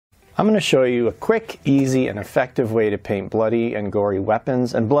I'm going to show you a quick, easy, and effective way to paint bloody and gory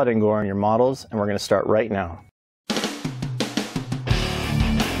weapons and blood and gore on your models, and we're going to start right now.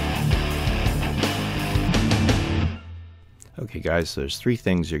 Okay guys, so there's three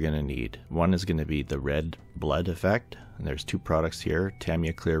things you're going to need. One is going to be the red blood effect, and there's two products here,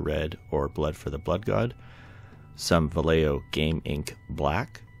 Tamiya Clear Red or Blood for the Blood God, some Vallejo Game Ink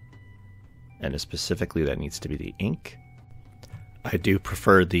Black, and specifically that needs to be the ink. I do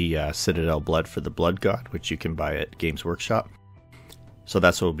prefer the Citadel Blood for the Blood God, which you can buy at Games Workshop. So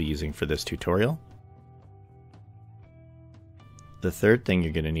that's what we'll be using for this tutorial. The third thing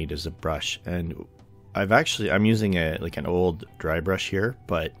you're going to need is a brush, and I'm using an old dry brush here,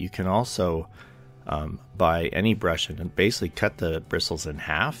 but you can also buy any brush and basically cut the bristles in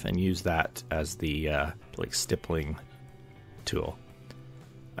half and use that as the stippling tool.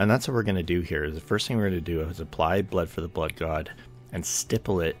 And that's what we're going to do here. The first thing we're going to do is apply Blood for the Blood God and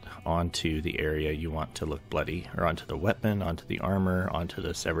stipple it onto the area you want to look bloody, or onto the weapon, onto the armor, onto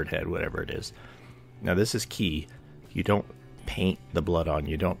the severed head, whatever it is. Now this is key. You don't paint the blood on.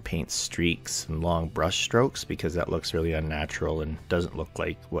 You don't paint streaks and long brush strokes, because that looks really unnatural and doesn't look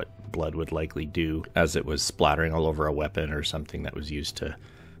like what blood would likely do as it was splattering all over a weapon or something that was used to,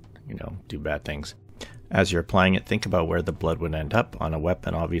 do bad things. As you're applying it, think about where the blood would end up. On a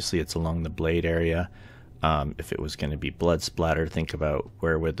weapon, obviously it's along the blade area. If it was going to be blood splatter, think about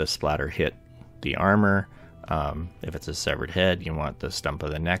where would the splatter hit the armor. If it's a severed head, you want the stump of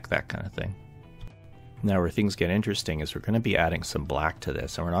the neck, that kind of thing. Now where things get interesting is we're going to be adding some black to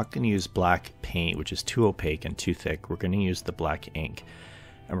this, and we're not going to use black paint, which is too opaque and too thick. We're going to use the black ink,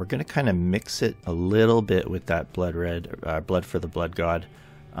 and we're going to kind of mix it a little bit with that blood for the Blood God.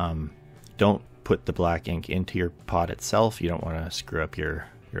 Don't put the black ink into your pot itself. You don't want to screw up your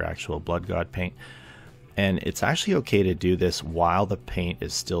actual Blood God paint. And it's actually okay to do this while the paint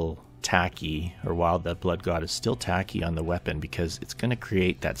is still tacky, or while the Blood God is still tacky on the weapon, because it's going to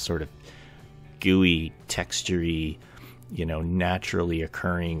create that sort of gooey, textury, naturally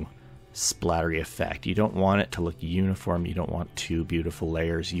occurring splattery effect. You don't want it to look uniform. You don't want two beautiful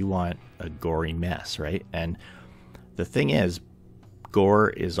layers. You want a gory mess, right? And the thing is, gore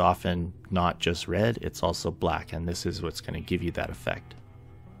is often not just red, it's also black, and this is what's going to give you that effect.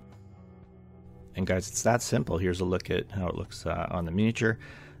 And guys, it's that simple. Here's a look at how it looks on the miniature.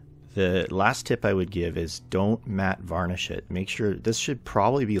 The last tip I would give is don't matte varnish it. Make sure, this should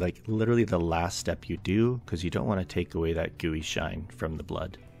probably be like literally the last step you do, because you don't want to take away that gooey shine from the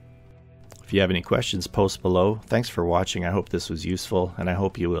blood. If you have any questions, post below. Thanks for watching. I hope this was useful, and I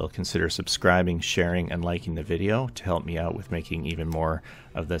hope you will consider subscribing, sharing, and liking the video to help me out with making even more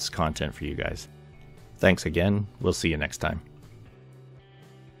of this content for you guys. Thanks again. We'll see you next time.